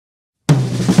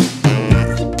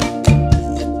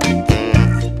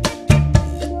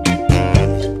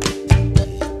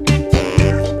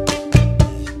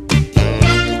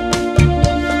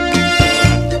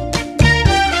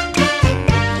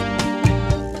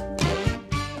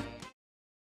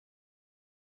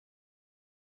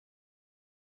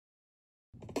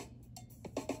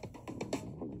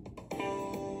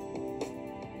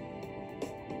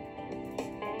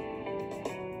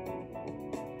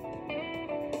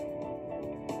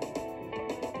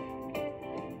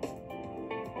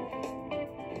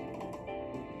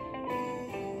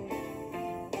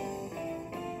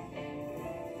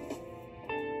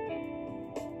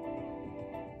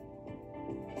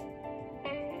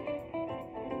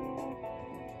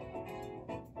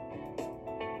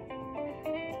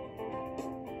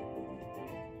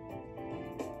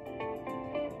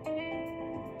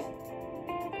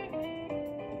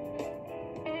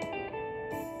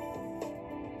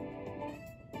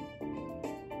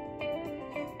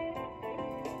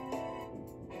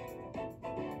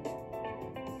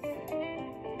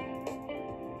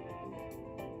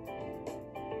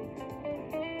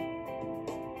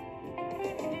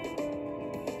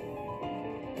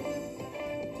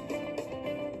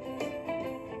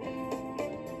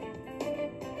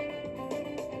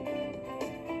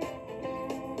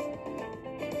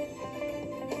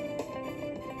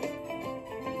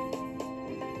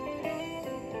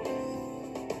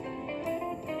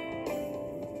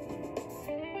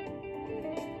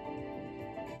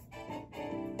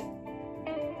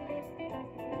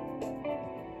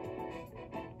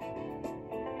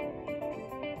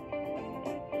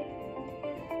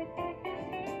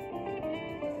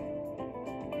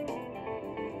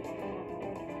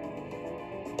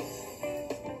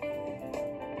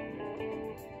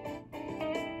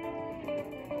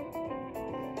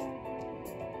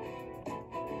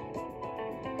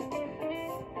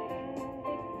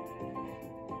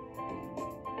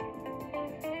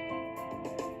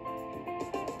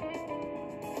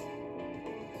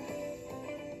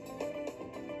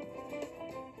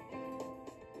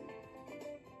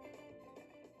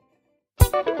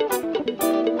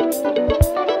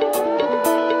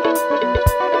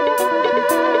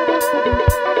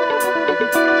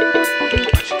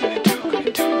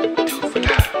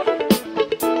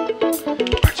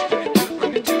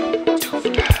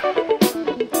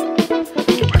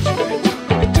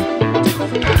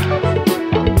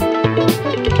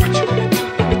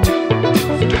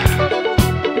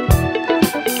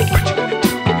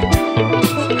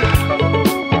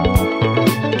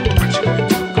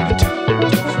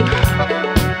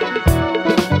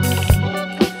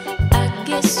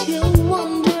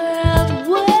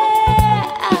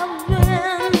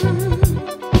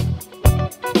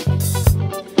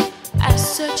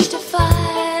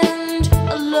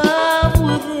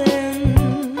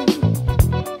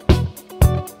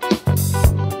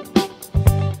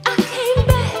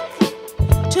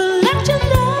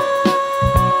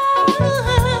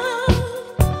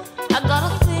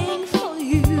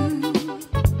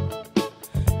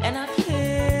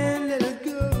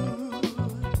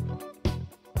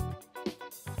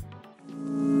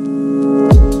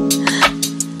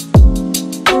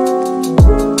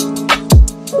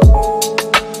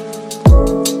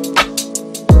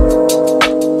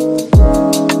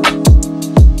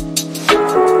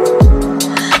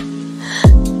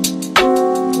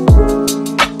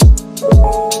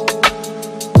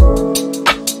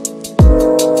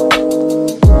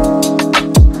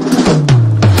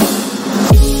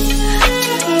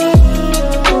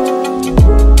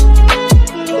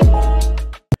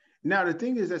Now, the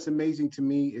thing is that's amazing to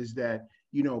me is that,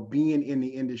 you know, being in the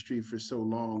industry for so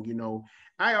long, you know,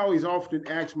 I always often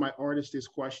ask my artists this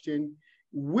question,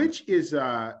 which is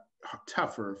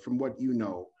tougher from what you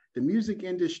know, the music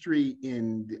industry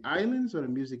in the islands or the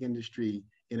music industry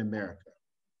in America?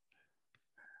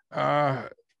 I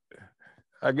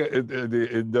guess the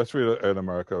industry in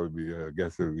America would be, I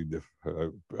guess, it would be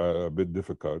a bit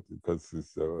difficult because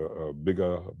it's a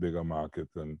bigger market,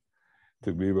 and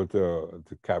to be able to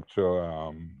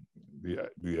capture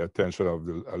the attention of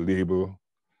a label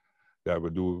that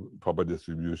would do proper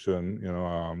distribution, you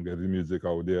know, get the music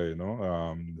out there, you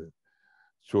know,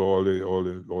 show all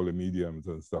the mediums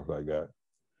and stuff like that.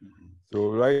 Mm-hmm.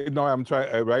 So right now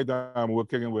I'm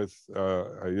working with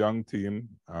a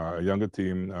younger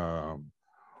team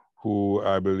who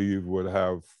I believe would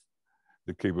have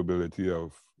the capability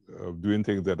of doing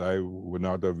things that I would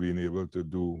not have been able to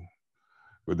do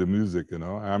with the music, you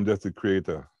know. I'm just a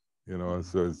creator, you know,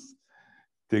 so it's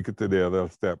take it to the other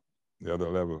step, the other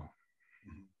level.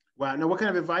 Wow. Now, what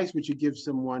kind of advice would you give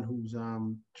someone who's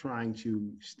trying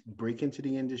to break into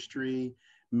the industry,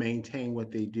 maintain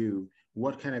what they do?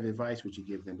 What kind of advice would you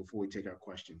give them before we take our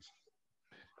questions?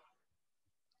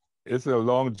 It's a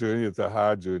long journey. It's a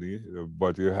hard journey,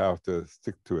 but you have to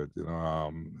stick to it. You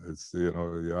know, it's, you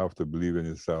know, you have to believe in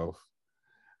yourself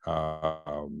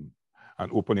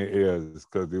and open your ears,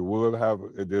 because the world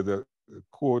there's a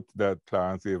quote that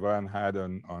Clarence Avant had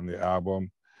on the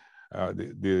album.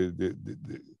 The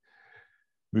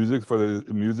music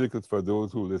is for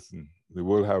those who listen. The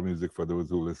world have music for those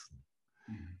who listen.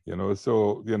 Mm-hmm. You know,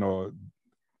 so, you know,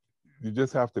 you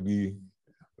just have to be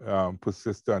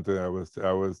persistent. And I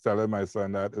was telling my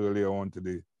son that earlier on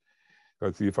today,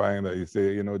 because he find that he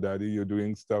say, you know, Daddy, you're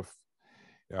doing stuff,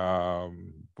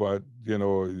 but you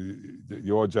know,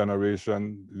 your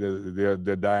generation, they're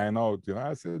dying out. You know,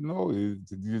 I said, no,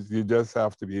 you just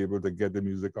have to be able to get the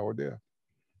music out there.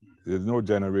 There's no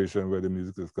generation where the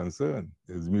music is concerned.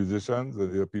 There's musicians,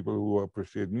 and there are people who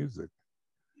appreciate music.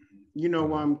 You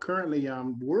know, currently,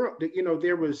 you know,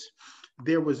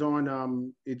 there was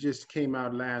on, it just came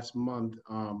out last month,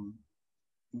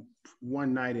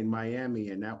 One Night in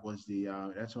Miami, and that was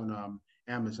that's on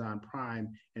Amazon Prime,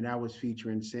 and that was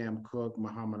featuring Sam Cooke,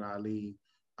 Muhammad Ali,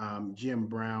 Jim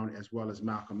Brown, as well as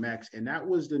Malcolm X, and that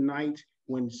was the night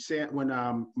when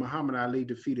Muhammad Ali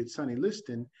defeated Sonny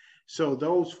Liston. So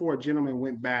those four gentlemen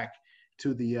went back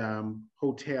to the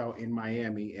hotel in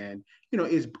Miami, and you know,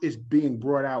 it's being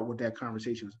brought out what that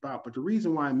conversation is about. But the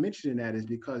reason why I'm mentioning that is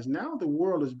because now the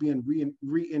world is being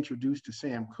reintroduced to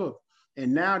Sam Cooke,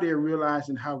 and now they're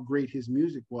realizing how great his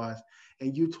music was.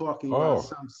 And you talking about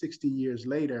some 60 years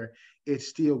later, it's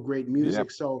still great music.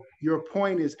 Yep. So your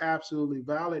point is absolutely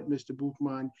valid, Mr.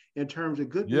 Boothman, in terms of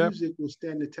good music will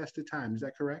stand the test of time. Is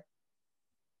that correct?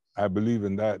 I believe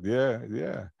in that.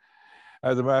 Yeah.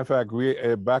 As a matter of fact, we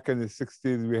back in the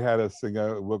 60s, we had a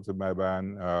singer who worked with my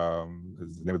band.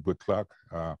 His name is Bud Clark.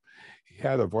 He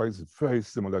had a voice very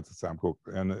similar to Sam Cooke.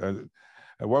 And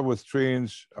what was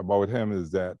strange about him is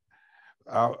that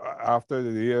after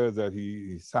the years that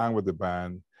he sang with the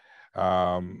band,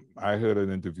 I heard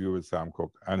an interview with Sam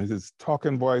Cooke, and his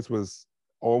talking voice was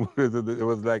almost, it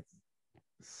was like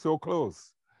so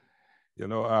close, you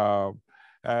know.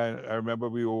 And I remember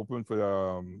we opened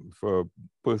for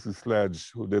Percy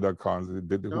Sledge, who did a concert,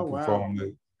 who Oh, wow.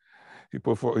 performed. He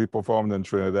performed in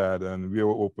Trinidad, and we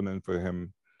were opening for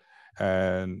him.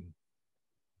 And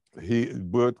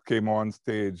Bert came on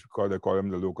stage because they call him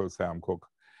the local Sam Cooke,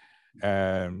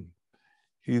 and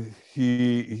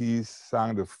he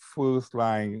sang the first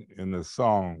line in the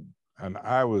song, and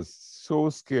I was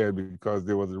so scared because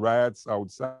there was riots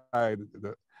outside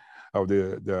of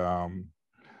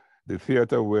the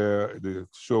theater where the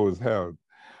show was held,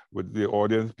 with the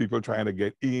audience, people trying to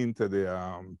get into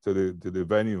the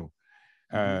venue,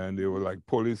 and they were like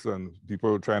police and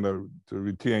people trying to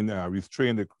restrain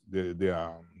the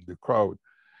crowd.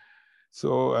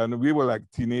 So, and we were like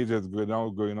teenagers going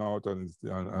out on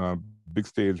a big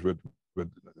stage with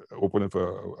opening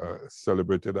for a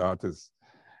celebrated artist,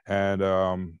 and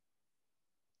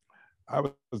I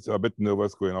was a bit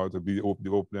nervous going out to be the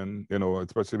opening, you know,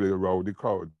 especially with a rowdy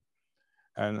crowd.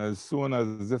 And as soon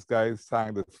as this guy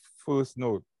sang the first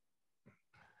note,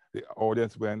 the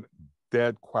audience went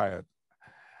dead quiet.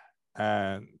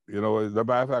 And, you know, as a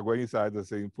matter of fact, when he started to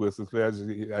sing Percy Sledge,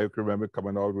 I can remember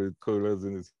coming out with curlers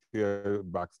in his hair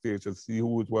backstage to see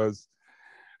who it was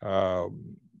that,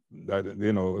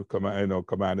 you know,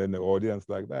 commanding the audience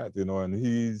like that, you know, and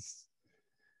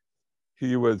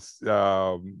he was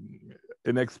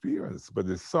inexperienced, but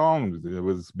the songs, it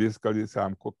was basically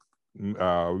Sam Cooke.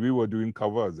 We were doing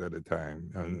covers at the time,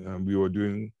 and we were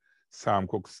doing Sam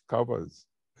Cooke's covers,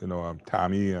 you know,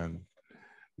 Tammy and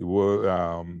the world,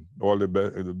 all the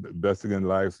best thing in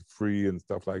life is free and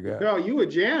stuff like that. Yo, you were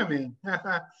jamming.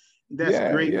 That's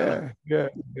Yeah, great. yeah.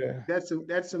 That's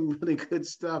some really good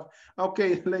stuff.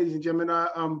 Okay, ladies and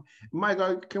gentlemen,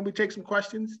 Mike, can we take some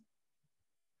questions?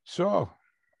 Sure.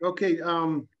 Okay,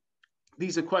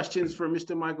 these are questions for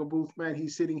Mr. Michael Boothman.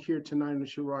 He's sitting here tonight on the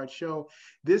Sherard Show.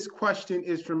 This question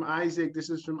is from Isaac. This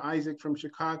is from Isaac from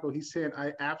Chicago. He said,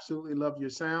 I absolutely love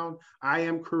your sound. I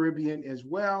am Caribbean as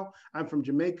well. I'm from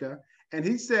Jamaica. And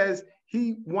he says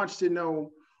he wants to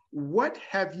know, what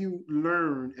have you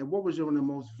learned and what was one of the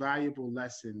most valuable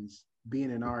lessons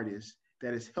being an artist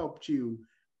that has helped you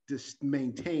to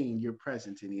maintain your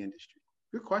presence in the industry?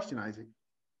 Good question, Isaac.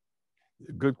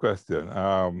 Good question.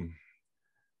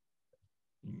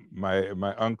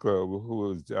 My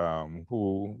uncle,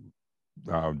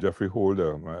 Jeffrey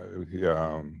Holder,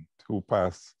 who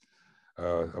passed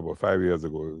about 5 years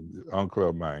ago, uncle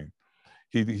of mine,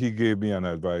 he gave me an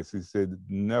advice. He said,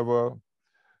 never,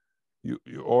 you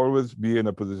always be in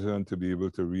a position to be able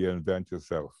to reinvent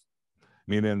yourself.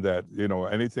 Meaning that, you know,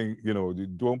 anything, you know, you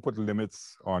don't put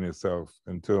limits on yourself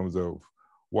in terms of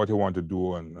what you want to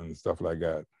do and stuff like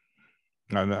that.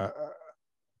 And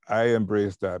I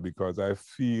embrace that because I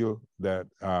feel that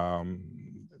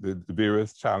the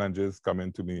various challenges come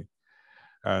into me,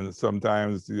 and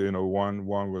sometimes, you know, one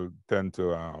will tend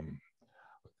to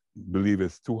believe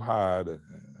it's too hard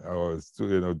or it's too,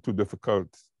 you know, too difficult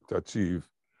to achieve,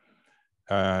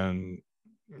 and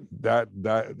that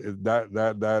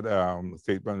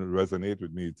statement resonates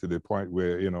with me to the point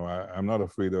where, you know, I'm not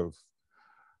afraid of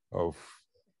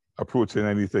approaching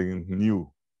anything new.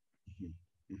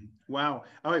 Wow.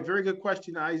 All right. Very good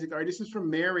question, Isaac. All right. This is from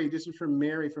Mary. This is from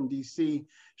Mary from DC.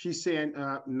 She's saying,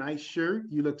 nice shirt.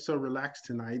 You look so relaxed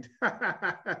tonight.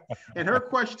 And her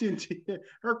question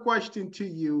to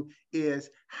you is,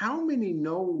 how many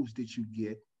no's did you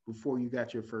get before you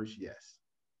got your first yes?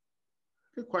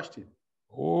 Good question.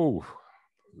 Oh,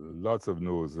 lots of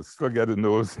no's. I still get a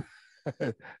nose.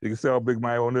 You can see how big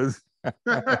my own is.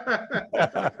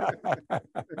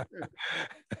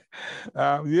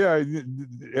 Yeah,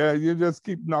 you just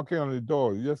keep knocking on the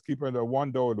door. You just keep the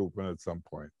one door open at some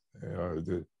point.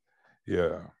 You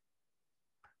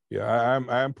know,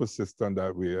 I'm persistent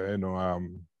that way. You know,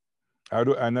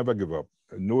 I never give up.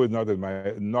 No is not in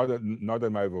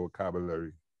my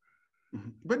vocabulary.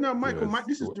 But now, Michael, Yes.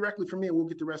 this is directly from me, and we'll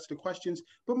get the rest of the questions.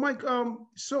 But Mike,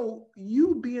 so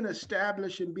you being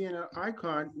established and being an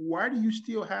icon, why do you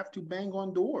still have to bang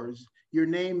on doors? Your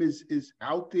name is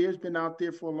out there, it's been out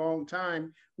there for a long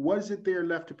time. What is it there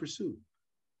left to pursue?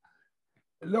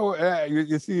 No,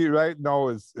 you see, right now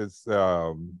it's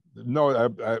no.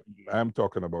 I'm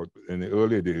talking about in the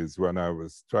early days when I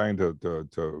was trying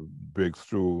to break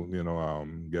through, you know,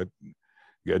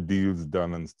 get deals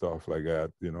done and stuff like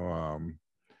that. You know,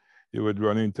 you would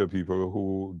run into people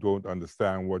who don't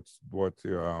understand what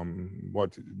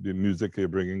the music you're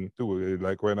bringing to it.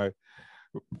 Like when I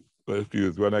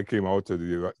came out to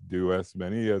the US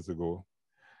many years ago.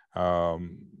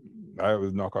 I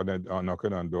was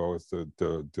knocking on doors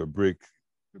to break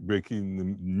breaking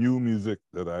the new music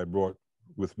that I brought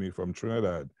with me from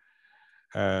Trinidad.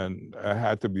 And I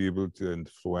had to be able to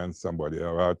influence somebody.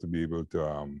 I had to be able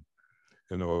to,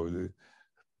 you know,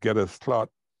 get a slot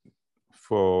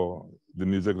for the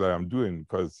music that I'm doing,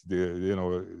 because you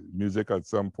know, music at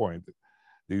some point,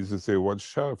 they used to say, what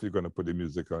shelf you're going to put the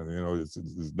music on? You know, it's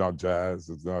not jazz,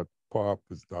 it's not pop,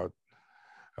 it's not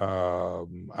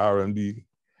R&B.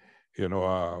 You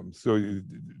know, so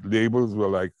labels were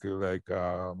like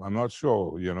I'm not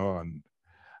sure, you know, and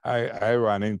I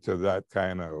ran into that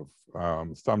kind of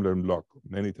stumbling block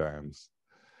many times.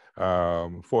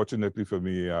 Fortunately for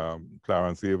me,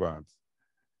 Clarence Evans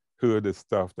heard the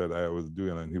stuff that I was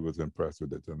doing, and he was impressed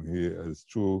with it. And he is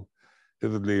true,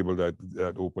 his label that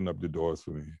opened up the doors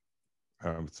for me.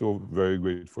 I'm so very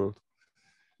grateful,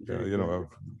 you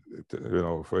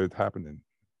know, for it happening.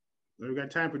 We've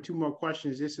got time for two more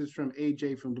questions. This is from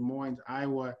AJ from Des Moines,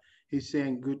 Iowa. He's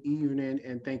saying, good evening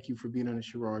and thank you for being on the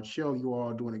Sherard Show. You are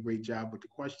all doing a great job with the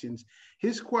questions.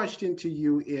 His question to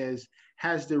you is,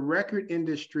 has the record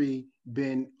industry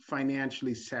been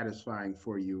financially satisfying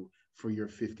for you for your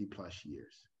 50 plus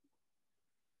years?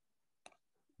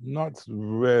 Not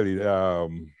really.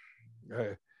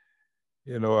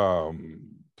 You know,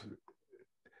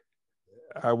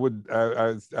 I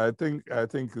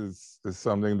think it's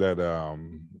something that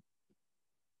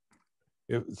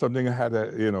if something had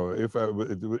a, you know, if it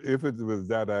was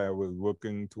that I was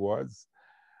working towards,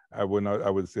 I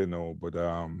would say no. But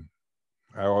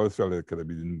I always felt it could have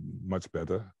been much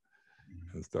better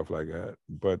and stuff like that.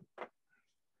 But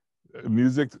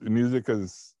music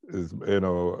is you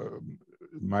know,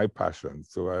 my passion.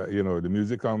 So you know, the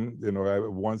music you know,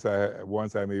 once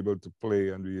I'm able to play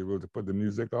and be able to put the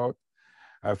music out,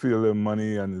 I feel the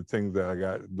money and the things that I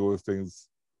got, those things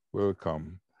will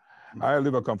come. I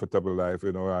live a comfortable life,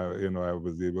 you know. I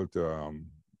was able to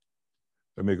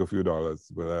make a few dollars,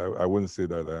 but I wouldn't say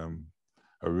that I'm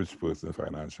a rich person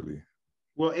financially.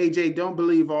 Well, AJ, don't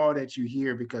believe all that you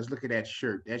hear, because look at that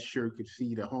shirt. That shirt could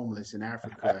feed a homeless in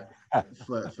Africa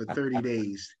for 30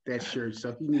 days, that shirt.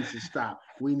 So he needs to stop.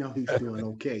 We know he's doing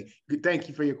okay. Good. Thank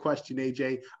you for your question,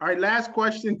 AJ. All right, last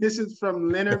question. This is from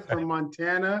Leonard from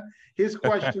Montana. His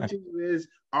question to you is,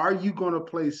 are you going to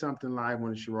play something live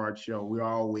on the Sherard Show? We're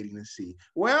all waiting to see.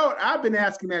 Well, I've been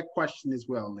asking that question as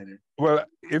well, Leonard. Well,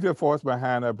 if you force my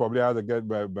hand, I probably have to get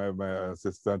my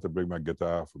assistant to bring my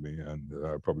guitar for me, and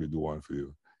I'll probably do one for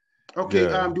you. Okay.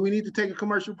 Yeah. Do we need to take a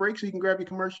commercial break so you can grab your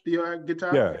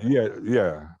guitar?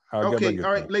 Yeah. Okay.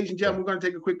 All right, ladies and gentlemen, we're going to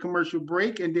take a quick commercial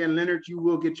break, and then Leonard, you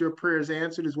will get your prayers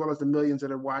answered, as well as the millions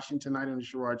that are watching tonight on the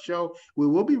Sherard Show. We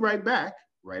will be right back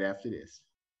right after this.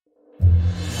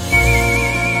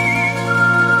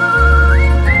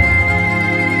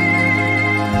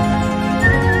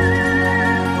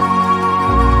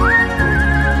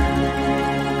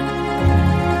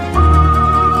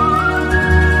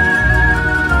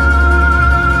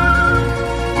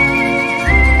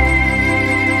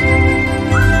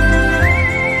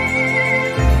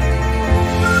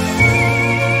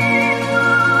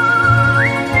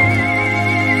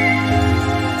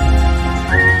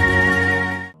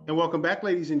 Welcome back,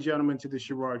 ladies and gentlemen, to the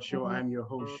Sherard Show. I'm your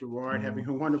host, Sherard, having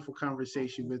a wonderful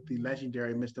conversation with the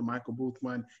legendary Mr. Michael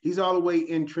Boothman. He's all the way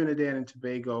in Trinidad and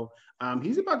Tobago.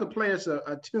 He's about to play us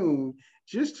a tune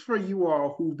just for you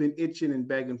all who've been itching and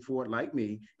begging for it like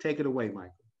me. Take it away,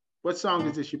 Michael. What song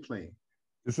is this you're playing?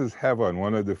 This is Heaven,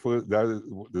 one of the first, that is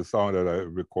the song that I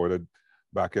recorded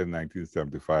back in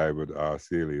 1975 with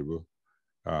RCA label.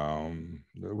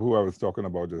 Who I was talking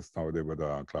about just now, they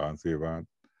were Clarence Evans.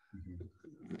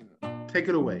 Take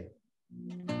it away.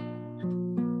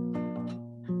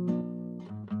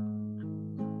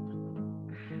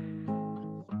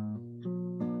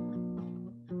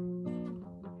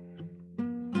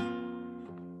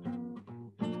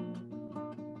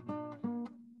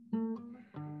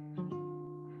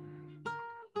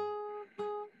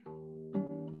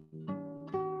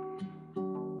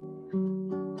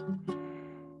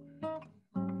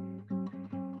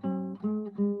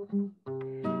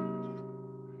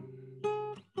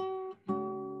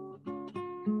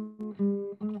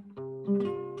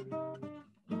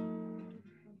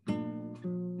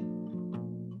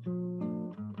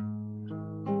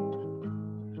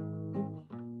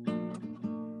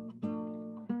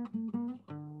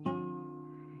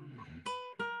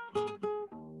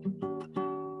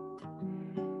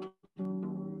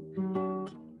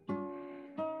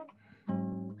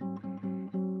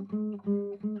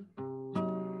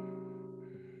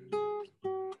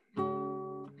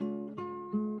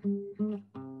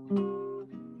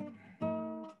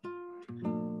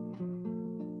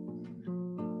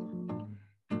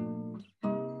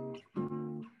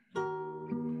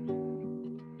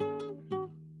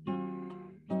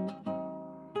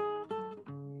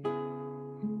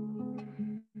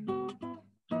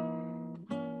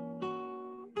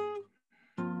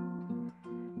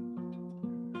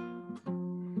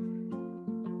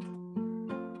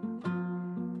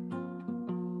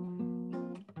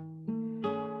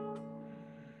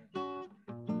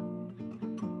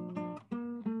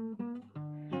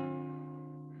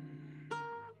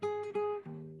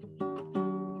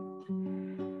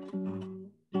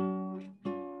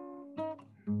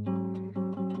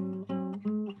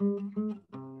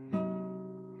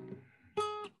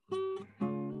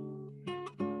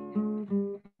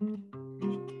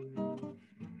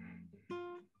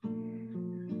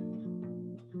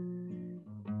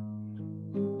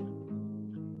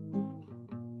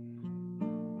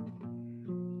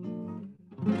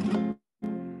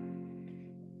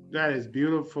 That is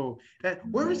beautiful.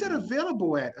 Where is that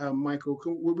available at, Michael?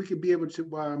 Where we could be able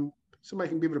to, somebody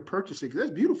can be able to purchase it? 'Cause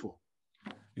that's beautiful.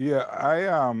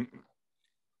 Yeah,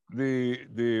 the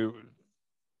the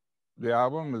the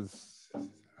album is,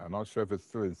 I'm not sure if it's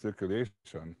still in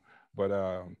circulation, but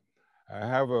I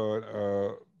have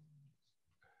I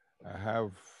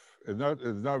have it's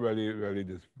not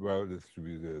really well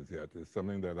distributed yet. It's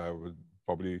something that I would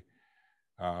probably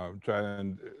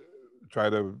try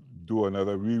to do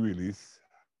another re-release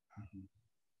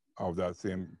of that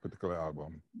same particular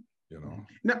album. You know.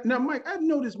 Now, Mike, I've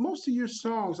noticed most of your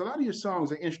songs, a lot of your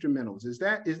songs are instrumentals. Is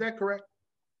that correct?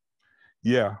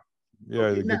 Yeah, yeah.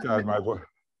 Okay. The guitar is my voice.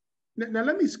 Now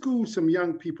let me school some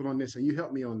young people on this, and you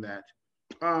help me on that.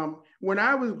 When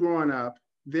I was growing up,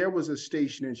 there was a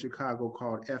station in Chicago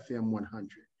called FM 100.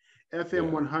 FM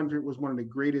Yeah, 100 was one of the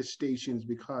greatest stations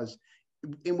because,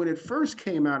 and when it first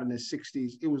came out in the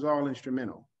 60s, it was all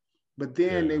instrumental. But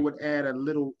then they yeah. would add a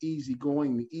little easy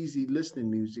going, easy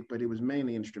listening music, but it was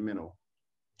mainly instrumental.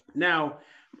 Now,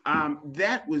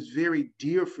 that was very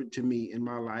dear to me in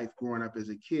my life growing up as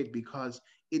a kid because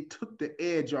it took the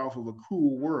edge off of a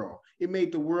cruel world. It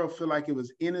made the world feel like it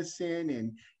was innocent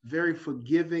and very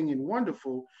forgiving and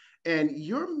wonderful. And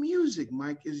your music,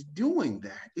 Mike, is doing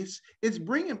that. It's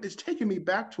taking me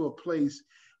back to a place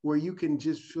where you can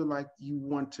just feel like you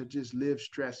want to just live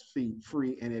stress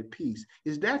free and at peace.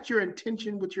 Is that your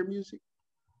intention with your music?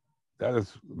 That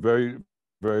is very,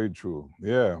 very true.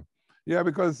 Yeah, yeah.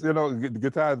 Because the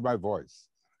guitar is my voice.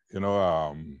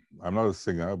 I'm not a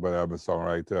singer, but I'm a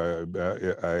songwriter.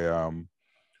 I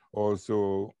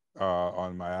also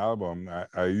on my album,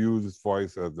 I use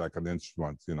voice as like an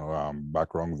instrument.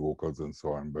 Background vocals and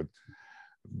so on. But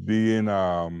being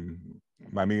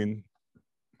my main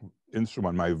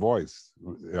instrument, my voice,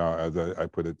 as I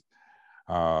put it.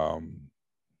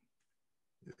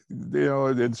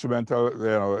 The instrumental.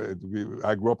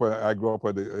 I grew up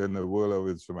in the world of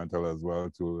instrumental as well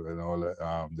too.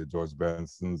 The George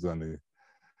Bensons and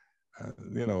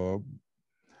you know,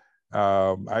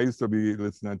 I used to be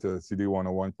listening to CD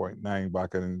 101.9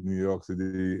 back in New York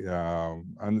City,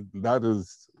 and that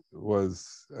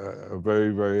was a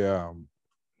very, very,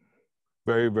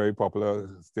 very, very popular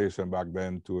station back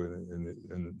then too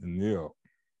in New York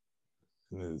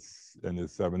in the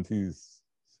 70s.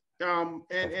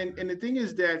 And the thing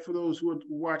is that for those who are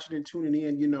watching and tuning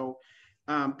in,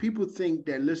 people think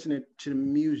that listening to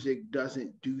music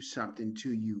doesn't do something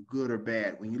to you, good or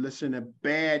bad. When you listen to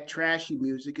bad, trashy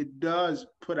music, it does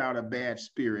put out a bad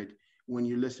spirit when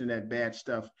you listen to that bad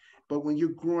stuff. But when you're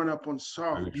growing up on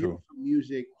soft, Very true. beautiful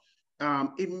music,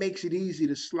 it makes it easy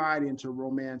to slide into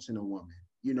romancing a woman.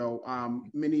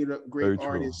 Many of the great Very true.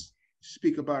 artists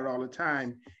speak about it all the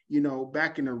time.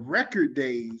 Back in the record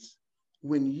days,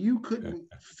 when you couldn't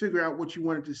figure out what you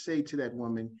wanted to say to that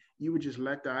woman, you would just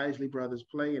let the Isley Brothers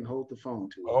play and hold the phone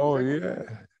to her. Oh yeah.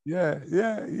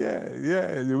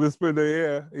 You whisper in the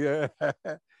ear, yeah.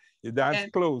 You dance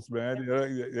And close, man.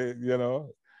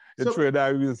 It's so, true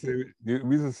that we used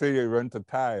to say you rent a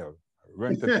tile,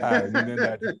 meaning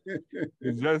that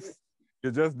you just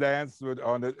you just dance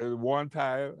on the one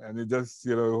tile, and you just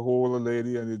hold a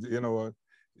lady, and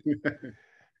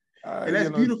and that's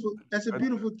it's beautiful. That's a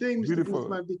beautiful thing, Mr. beautiful.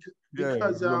 Boothman, Yeah,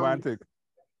 because romantic.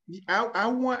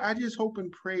 I just hope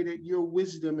and pray that your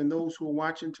wisdom and those who are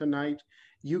watching tonight,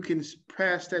 you can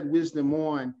pass that wisdom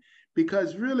on.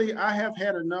 Because really, I have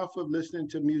had enough of listening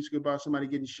to music about somebody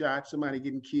getting shot, somebody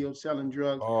getting killed, selling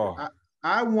drugs. Oh,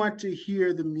 I want to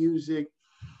hear the music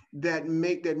that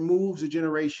moves a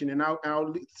generation. And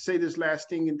I'll say this last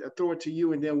thing and throw it to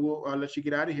you, and then we'll let you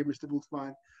get out of here, Mr.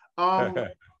 Boothman. Um,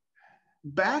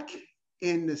 Back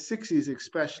in the 60s,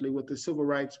 especially with the civil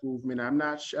rights movement, I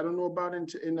don't know about in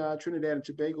Trinidad and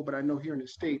Tobago, but I know here in the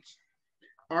States,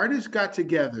 artists got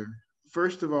together.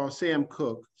 First of all, Sam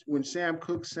Cooke, when Sam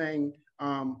Cooke sang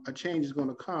A Change Is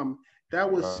Gonna Come,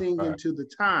 that was singing right. to the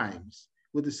times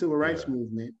with the civil rights Yeah.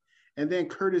 movement. And then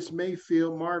Curtis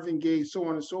Mayfield, Marvin Gaye, so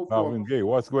on and so forth. Marvin Gaye,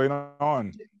 what's going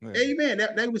on? Yeah. Amen.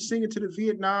 They was singing to the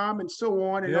Vietnam and so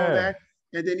on and all Yeah. that.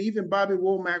 And then even Bobby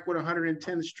Womack with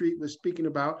 110th Street was speaking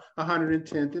about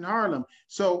 110th in Harlem.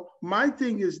 So my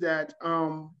thing is that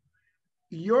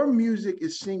your music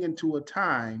is singing to a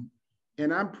time,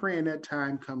 and I'm praying that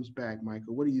time comes back,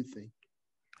 Michael. What do you think?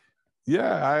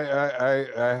 Yeah,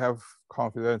 I have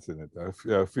confidence in it. I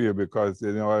feel because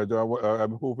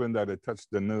I'm hoping that it touched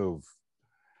the nerve,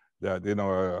 that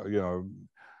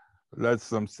let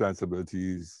some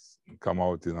sensibilities come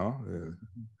out.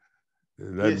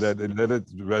 Let Yes. let it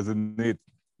resonate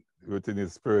within your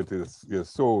spirit, your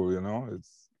soul.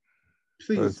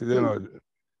 Please, please.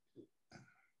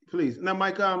 Please. Now,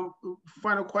 Mike,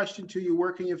 final question to you.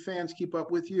 Where can your fans keep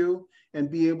up with you and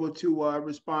be able to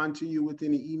respond to you with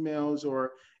any emails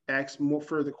or ask more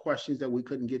further questions that we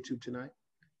couldn't get to tonight?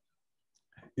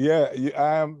 Yeah,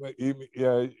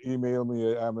 email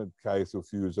me. I'm at Kyso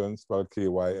Fusion, spelled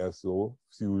Kyso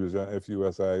Fusion,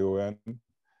 Fusion,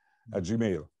 at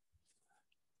Gmail.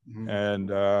 Mm-hmm. And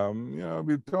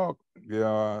we talk.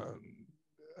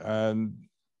 And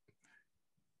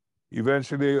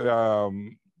eventually,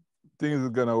 things are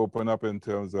gonna open up in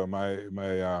terms of my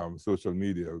social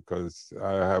media, because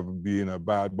I have been a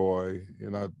bad boy,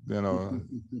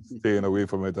 staying away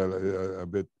from it a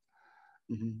bit.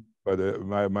 Mm-hmm. But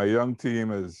my young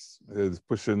team is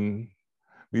pushing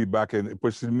me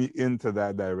into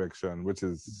that direction, which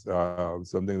is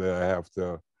something that I have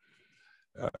to,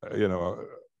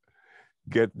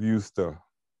 get used to.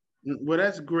 Well,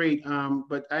 that's great.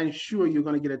 But I'm sure you're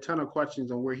going to get a ton of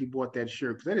questions on where he bought that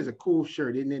shirt, because that is a cool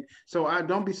shirt, isn't it? So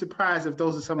don't be surprised if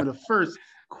those are some of the first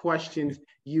questions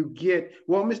you get.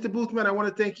 Well, Mr. Boothman, I want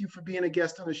to thank you for being a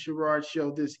guest on the Sherard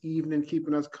Show this evening,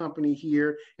 keeping us company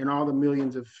here and all the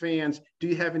millions of fans. Do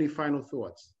you have any final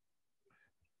thoughts?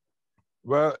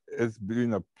 Well, it's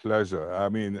been a pleasure. I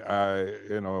mean,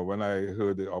 when I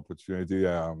heard the opportunity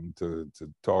to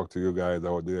talk to you guys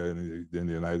out there in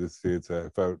the United States, I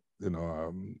felt,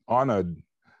 honored.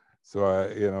 So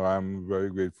I'm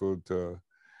very grateful to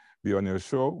be on your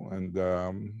show, and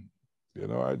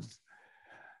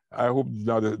I hope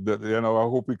I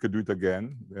hope we could do it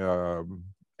again.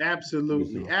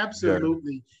 Absolutely. Yeah.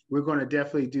 We're going to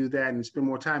definitely do that and spend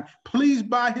more time. Please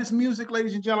buy his music,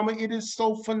 ladies and gentlemen. It is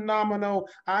so phenomenal.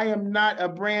 I am not a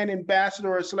brand ambassador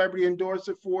or a celebrity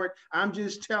endorser for it. I'm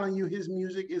just telling you, his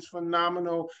music is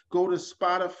phenomenal. Go to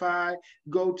Spotify,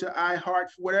 go to iHeart,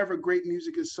 whatever great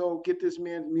music is sold. Get this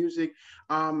man's music.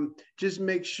 Just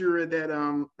make sure that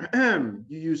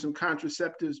you use some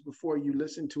contraceptives before you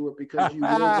listen to it, because you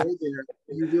will go there.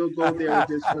 You will go there with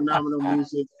this phenomenal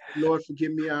music. Lord,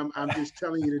 forgive me. I'm just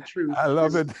telling you the truth. I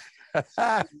love it.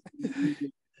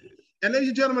 And ladies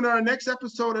and gentlemen, our next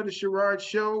episode of the Sherard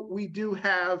Show, we do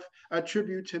have a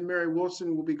tribute to Mary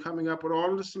Wilson. Will be coming up with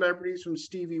all of the celebrities, from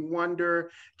Stevie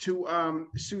Wonder to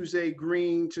Suze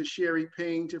Green to Sherry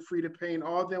Payne to Frida Payne.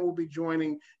 All of them will be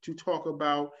joining to talk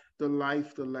about the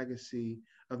life, the legacy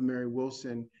of Mary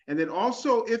Wilson. And then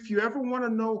also, if you ever want to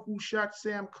know who shot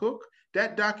Sam Cooke,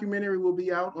 that documentary will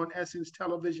be out on Essence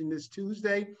Television this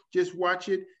Tuesday. Just watch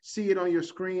it, see it on your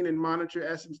screen, and monitor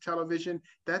Essence Television.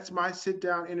 That's my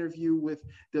sit-down interview with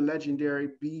the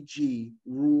legendary B.G.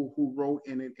 Rule, who wrote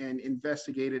and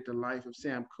investigated the life of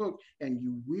Sam Cooke, and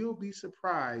you will be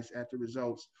surprised at the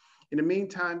results. In the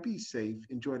meantime, be safe,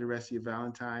 enjoy the rest of your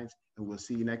Valentine's, and we'll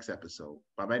see you next episode.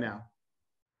 Bye-bye now.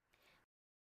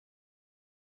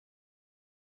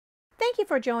 Thank you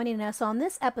for joining us on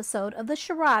this episode of The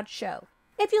Sherard Show.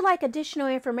 If you'd like additional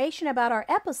information about our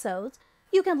episodes,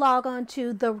 you can log on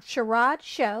to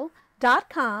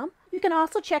thesheradshow.com. You can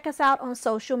also check us out on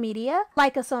social media,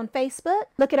 like us on Facebook,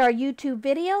 look at our YouTube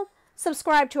videos,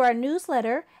 subscribe to our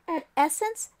newsletter at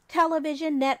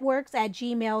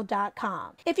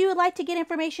essencetelevision.networks@gmail.com. If you would like to get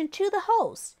information to the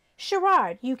host,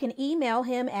 Sherard, you can email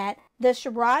him at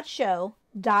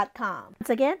thesheradshow.com. Once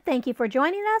again, thank you for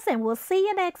joining us, and we'll see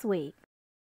you next week.